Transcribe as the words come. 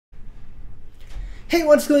Hey,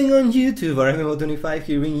 what's going on YouTube? Rmmo25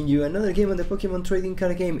 here, bringing you another game on the Pokemon trading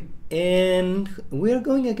card game, and we're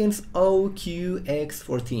going against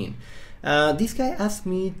oqx14. This guy asked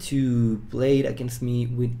me to play it against me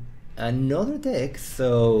with another deck,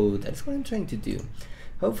 so that's what I'm trying to do.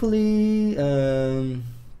 Hopefully,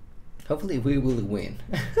 hopefully we will win.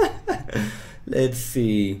 Let's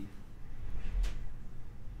see.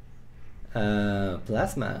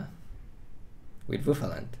 Plasma with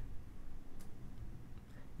Bouffalant.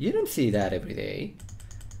 You don't see that every day.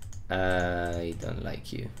 I don't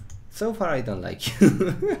like you. So far I don't like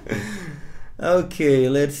you. Okay,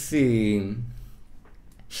 let's see.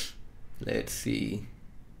 Let's see.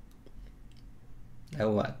 Now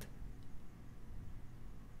what?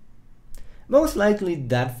 Most likely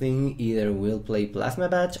that thing either will play Plasma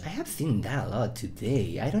Badge. I have seen that a lot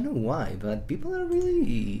today. I don't know why, but people are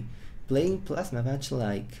really playing Plasma Badge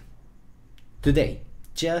like today.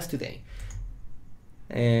 Just today.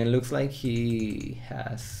 And looks like he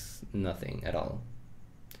has nothing at all.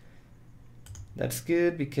 That's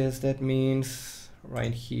good, because that means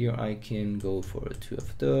right here I can go for two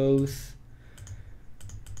of those.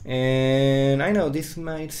 And I know this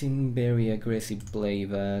might seem very aggressive play,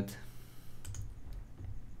 but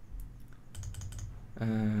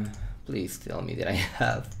please tell me that I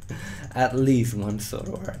have at least one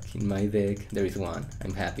Zoroark in my deck. There is one.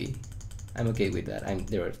 I'm happy. I'm okay with that.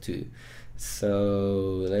 There are two.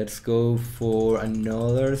 So let's go for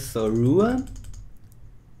another Zorua.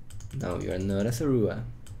 No, you're not a Zorua.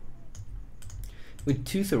 With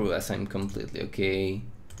two Zoruas I'm completely okay.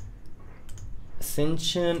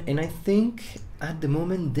 Ascension, and I think at the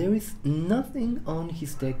moment there is nothing on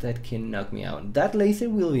his deck that can knock me out. That laser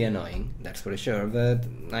will be annoying, that's for sure, but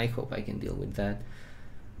I hope I can deal with that.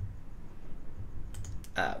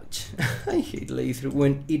 Ouch. I hate laser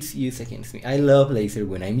when it's used against me. I love laser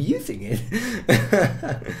when I'm using it.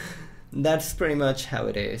 That's pretty much how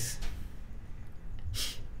it is.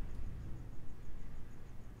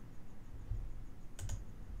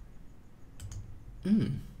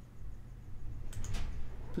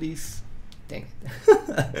 Please. Dang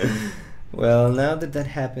it. Well, now that that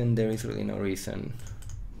happened, there is really no reason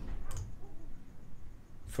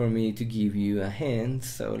for me to give you a hint,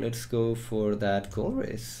 so let's go for that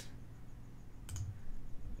Colress.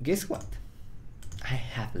 Guess what? I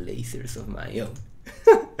have lasers of my own.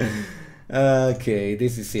 Okay,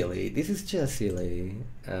 this is silly. This is just silly.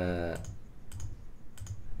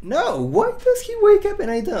 No, why does he wake up and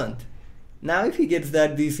I don't? Now if he gets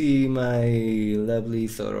that DC, my lovely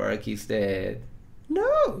Zoroark is dead.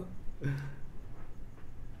 No!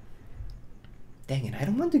 Dang it, I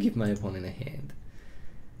don't want to give my opponent a hint.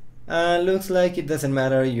 Looks like it doesn't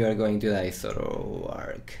matter, you are going to die,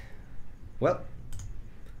 Zoroark. Well.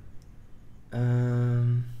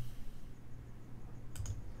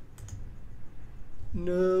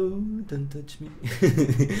 No, don't touch me.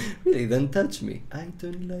 Really, don't touch me. I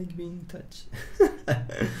don't like being touched.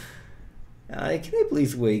 Can I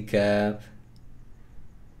please wake up?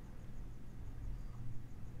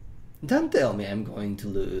 Don't tell me I'm going to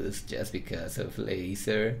lose just because of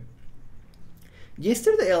laser.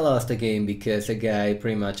 Yesterday I lost a game because a guy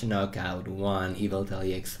pretty much knocked out one Yveltal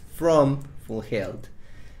EX from full health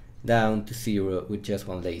down to 0 with just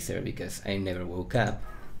one laser because I never woke up.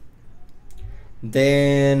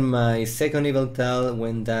 Then my second Yveltal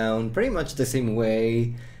went down pretty much the same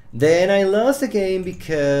way. Then I lost the game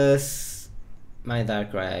because my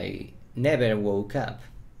Darkrai never woke up.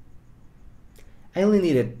 I only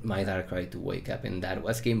needed my Darkrai to wake up and that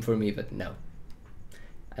was game for me, but no.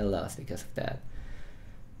 I lost because of that.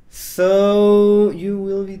 So you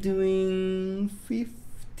will be doing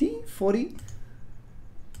 50, 40?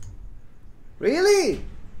 Really?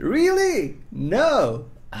 Really? No!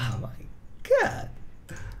 Oh my god!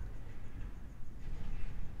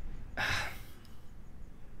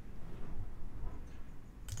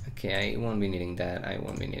 Okay, I won't be needing that, I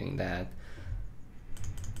won't be needing that.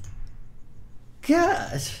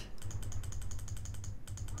 Gosh!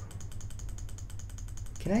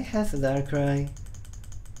 Can I have a Darkrai?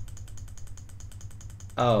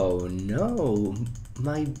 Oh no!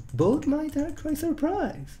 Both my Darkrais are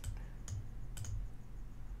prized!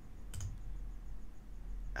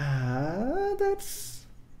 Ah, that's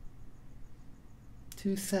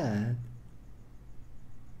too sad.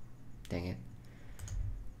 Dang it.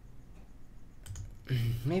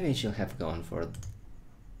 Maybe I should have gone for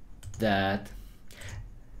that.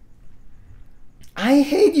 I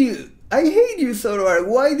hate you! I hate you, Zoroark!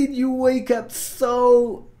 Why did you wake up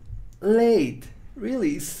so late?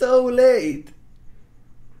 Really, so late?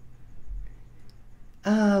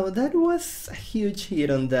 Oh, that was a huge hit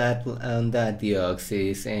on that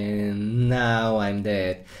Deoxys, and now I'm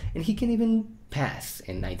dead. And he can even pass,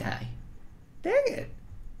 and I die. Dang it!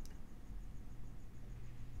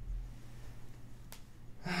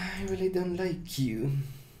 I really don't like you.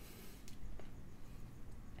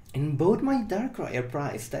 And both my Darkrai are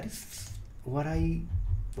priced. That is what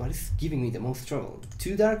is giving me the most trouble.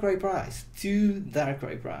 Two Darkrai priced,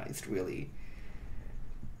 really.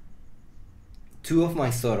 Two of my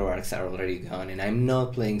Zoroarks are already gone, and I'm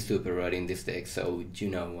not playing Super Rod in this deck, so you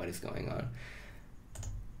know what is going on.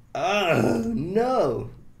 Oh no!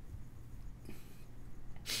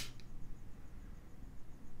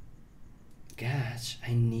 Gosh,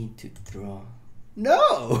 I need to draw.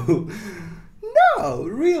 No! No,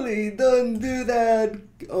 really, don't do that,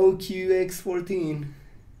 oqx14.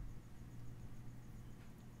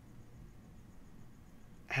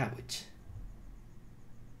 Ouch.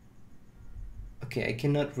 Okay, I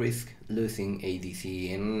cannot risk losing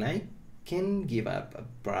ADC, and I can give up a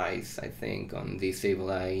price, I think, on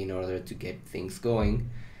Disable Eye in order to get things going.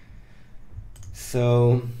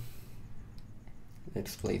 So,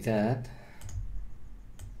 let's play that.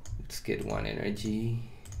 Let's get one energy.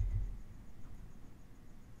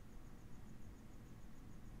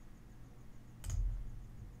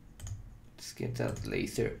 Let's get that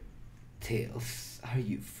laser. Tails, are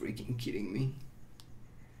you freaking kidding me?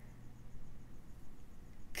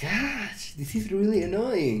 Gosh, this is really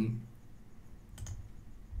annoying.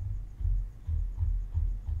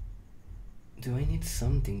 Do I need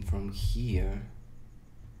something from here?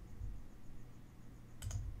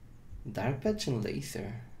 Dark Patch and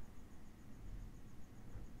laser.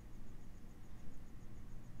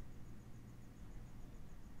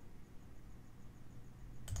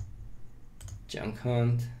 Junk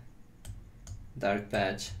Hunt, Dark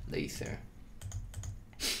Patch, laser.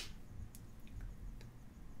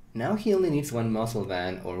 Now he only needs one Muscle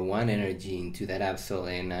Band or one energy into that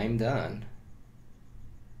Absol, and I'm done.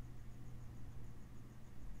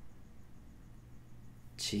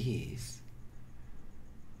 Jeez.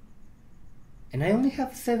 And I only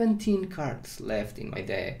have 17 cards left in my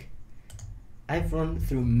deck. I've run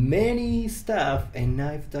through many stuff and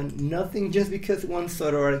I've done nothing just because one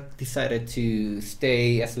Zoroark decided to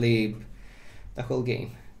stay asleep the whole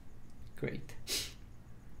game. Great.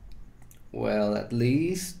 Well, at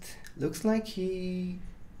least looks like he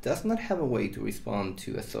does not have a way to respond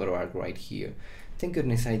to a Zoroark right here. Thank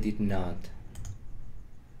goodness I did not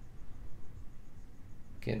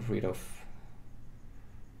get rid of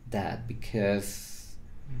that, because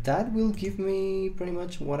that will give me pretty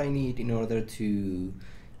much what I need in order to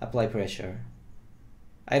apply pressure.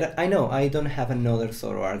 I know I don't have another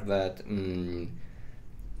Zoroark, but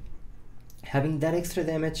having that extra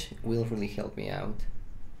damage will really help me out.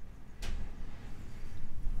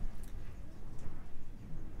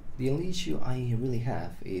 The only issue I really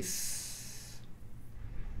have is...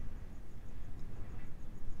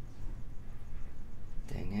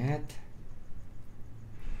 Dang it.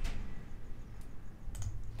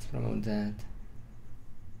 Let's promote that.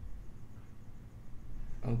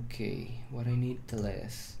 Okay, what I need the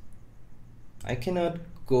less. I cannot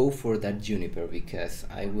go for that Juniper because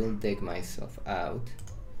I will dig myself out.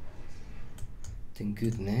 Thank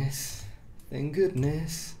goodness. Thank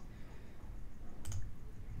goodness.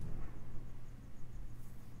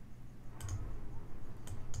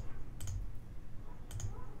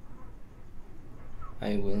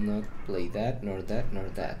 I will not play that, nor that, nor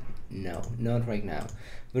that. No, not right now.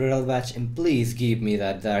 Brutal Batch, and please give me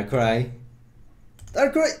that Darkrai.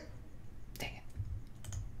 Darkrai! Dang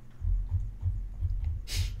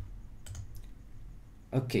it.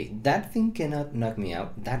 Okay, that thing cannot knock me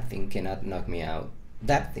out. That thing cannot knock me out.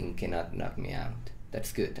 That thing cannot knock me out.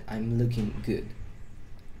 That's good. I'm looking good.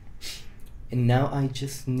 And now I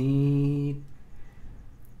just need...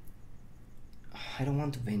 I don't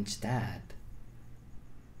want to bench that.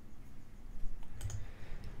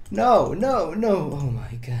 No, no, no, oh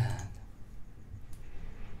my god.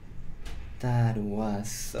 That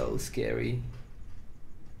was so scary.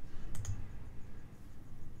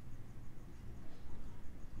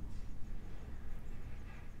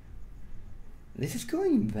 This is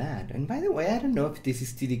going bad. And by the way, I don't know if this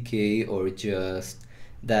is TDK or just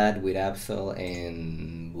that with Absol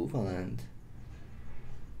and Bouffalant.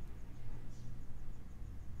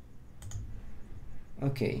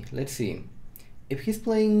 Okay, let's see. If he's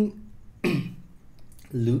playing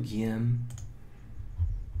Lugia,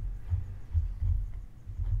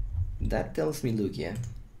 that tells me Lugia.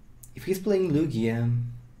 If he's playing Lugia,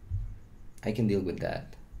 I can deal with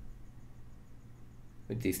that.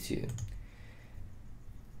 With these two.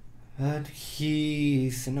 But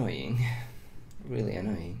he's annoying, really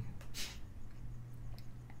annoying.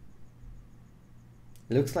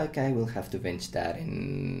 Looks like I will have to bench that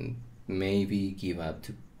and maybe give up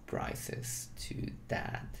 2 prices to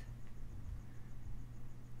that.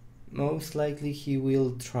 Most likely he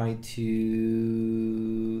will try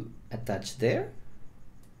to attach there.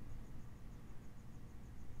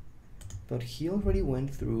 But he already went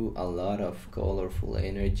through a lot of colorful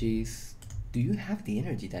energies. Do you have the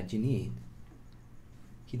energy that you need?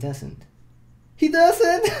 He doesn't. He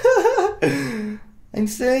doesn't! I'm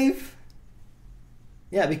safe.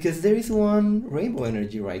 Yeah, because there is one rainbow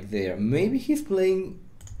energy right there. Maybe he's playing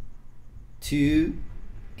 2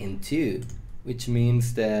 and 2, which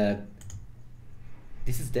means that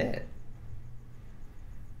this is dead.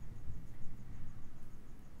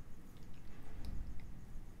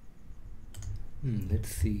 Let's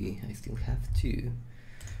see, I still have 2.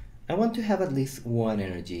 I want to have at least 1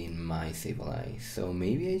 energy in my Sableye, so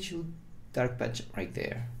maybe I should Dark Patch right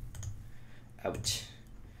there. Ouch.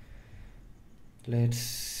 Let's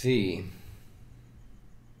see.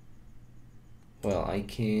 Well, I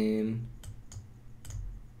can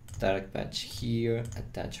Dark Patch here,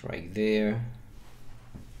 attach right there.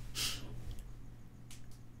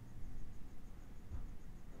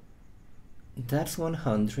 That's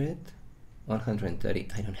 100. 130.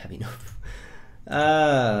 I don't have enough.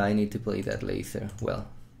 I need to play that laser. Well,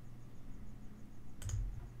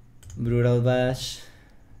 Brutal Bash.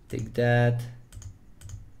 Take that.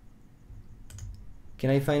 Can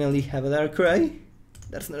I finally have a Darkrai?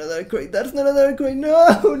 That's not a Darkrai. That's not a Darkrai.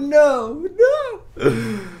 No, no, no.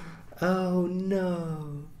 Oh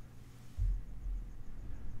no.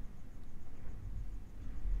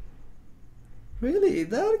 Really,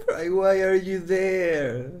 Darkrai? Why are you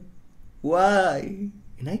there? Why?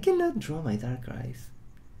 And I cannot draw my Darkrai's.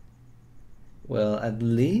 Well, at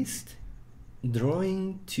least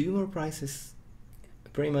drawing 2 more prizes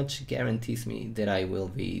pretty much guarantees me that I will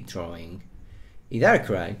be drawing a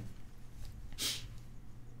Darkrai.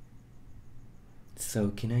 So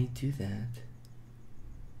can I do that?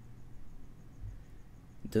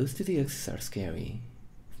 Those 2 Deoxys are scary.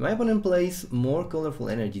 If my opponent plays more colorful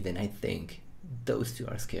energy than I think, those 2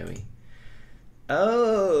 are scary.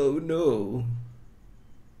 Oh no!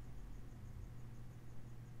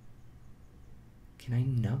 Can I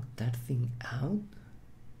knock that thing out?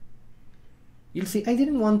 You'll see, I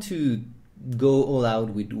didn't want to go all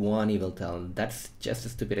out with 1 Yveltal. That's just a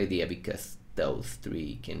stupid idea because those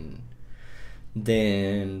 3 can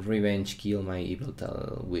then revenge kill my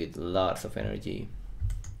Yveltal with lots of energy.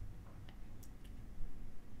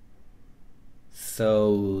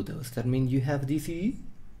 So does that mean you have DC?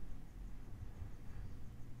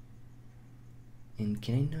 And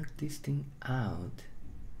can I knock this thing out?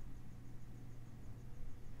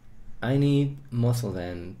 I need Muscle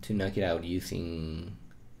Band to knock it out using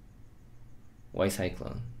White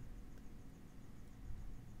Cyclone.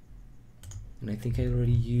 And I think I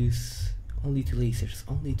already use only 2 lasers,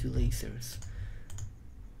 only 2 lasers.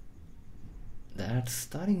 That's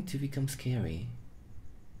starting to become scary.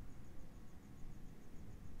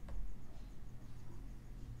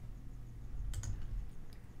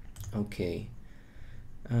 Okay.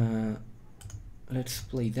 Let's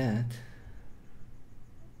play that.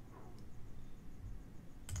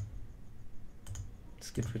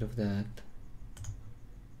 Let's get rid of that.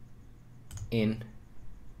 In.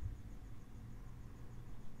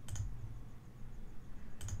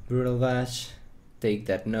 Brutal Bash. Take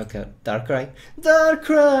that knockout. Darkrai.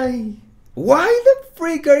 Darkrai! Why the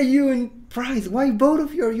freak are you in prize? Why both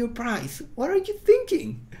of you are your prize? What are you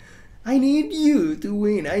thinking? I need you to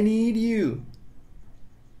win. I need you.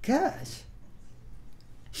 Gosh.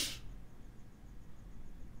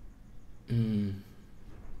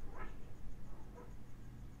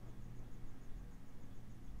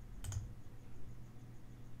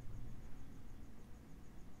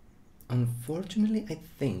 Unfortunately, I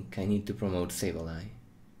think I need to promote Sableye.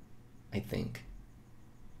 I think.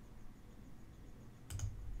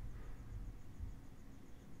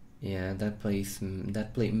 Yeah, that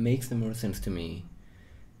play makes the more sense to me.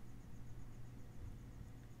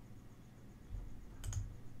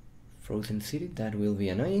 Frozen City, that will be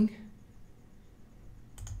annoying.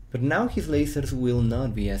 But now his lasers will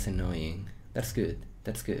not be as annoying. That's good.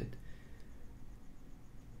 That's good.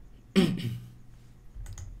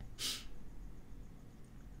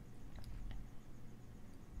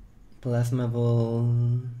 Plasma Ball,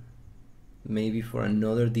 maybe for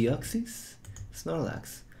another Deoxys?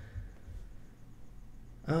 Snorlax.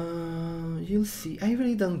 You'll see, I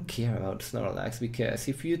really don't care about Snorlax because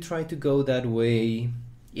if you try to go that way,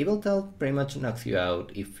 Yveltal pretty much knocks you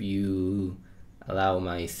out if you allow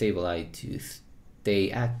my Sableye to stay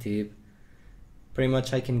active. Pretty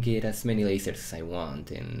much I can get as many lasers as I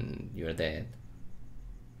want and you're dead.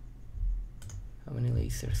 How many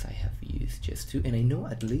lasers I have used? Just 2, and I know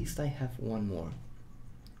at least I have 1 more.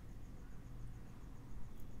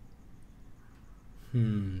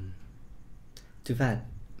 Too bad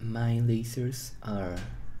my lasers are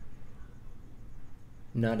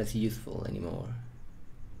not as useful anymore.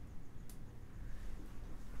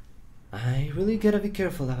 I really gotta be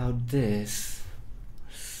careful about this.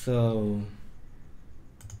 So,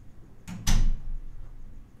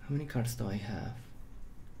 how many cards do I have?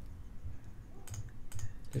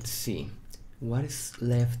 Let's see. What is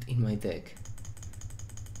left in my deck?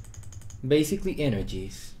 Basically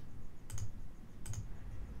energies.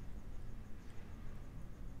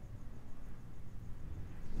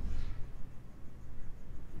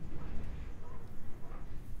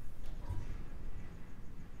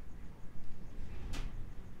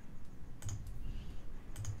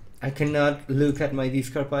 I cannot look at my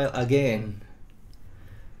discard pile again.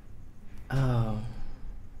 Oh.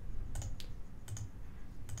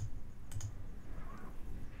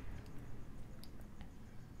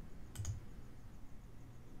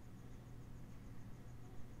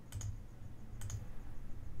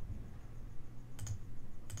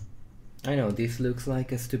 I know this looks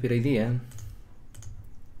like a stupid idea.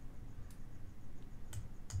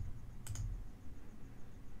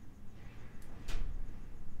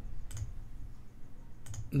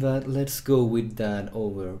 But let's go with that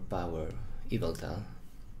overpower Yveltal.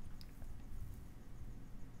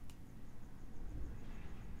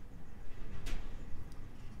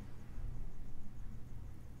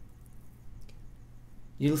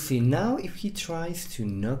 You'll see now if he tries to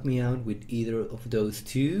knock me out with either of those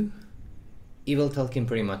two, Yveltal can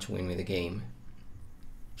pretty much win me the game.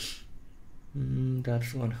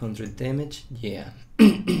 That's 100 damage, yeah.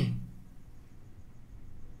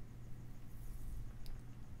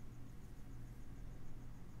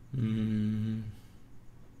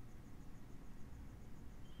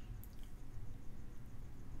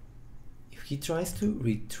 If he tries to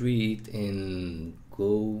retreat and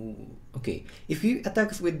go... Okay, if he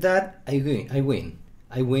attacks with that, I win.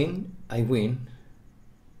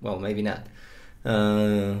 Well, maybe not.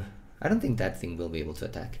 I don't think that thing will be able to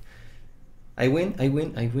attack. I win,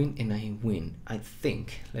 and I win. I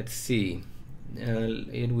think. Let's see.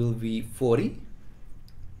 It will be 40.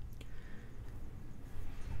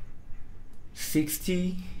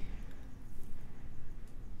 60,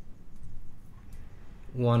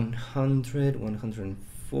 100,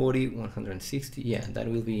 140, 160, yeah, that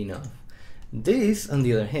will be enough. This, on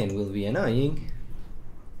the other hand, will be annoying.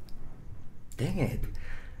 Dang it.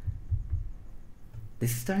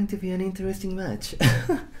 This is starting to be an interesting match.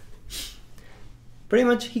 Pretty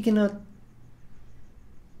much he cannot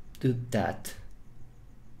do that.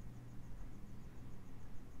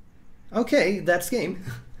 Okay, that's game.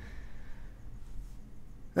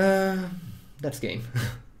 That's game.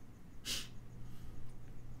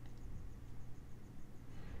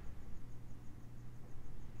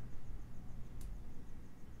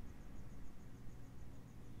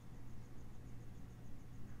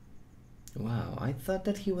 Wow, I thought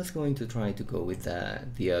that he was going to try to go with the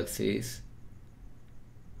oqx.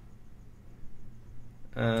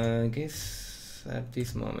 I guess at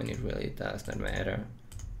this moment it really does not matter.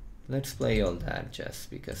 Let's play all that just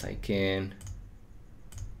because I can.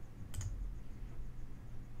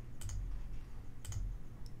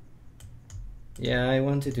 Yeah, I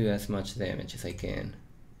want to do as much damage as I can.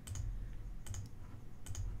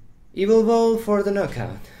 Evil Ball for the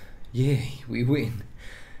knockout. Yay, we win.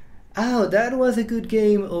 Oh, that was a good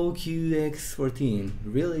game, oqx14.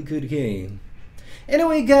 Really good game.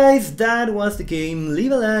 Anyway guys, that was the game.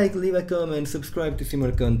 Leave a like, leave a comment, subscribe to see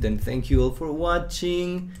more content. Thank you all for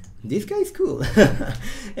watching. This guy's cool.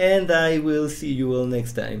 And I will see you all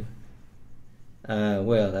next time.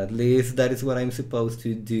 Well, at least that is what I'm supposed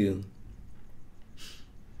to do.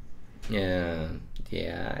 Yeah,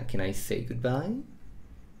 can I say goodbye?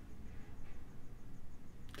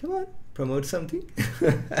 Come on, promote something.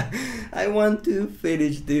 I want to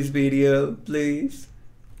finish this video, please.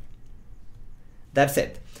 That's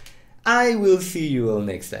it. I will see you all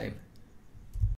next time.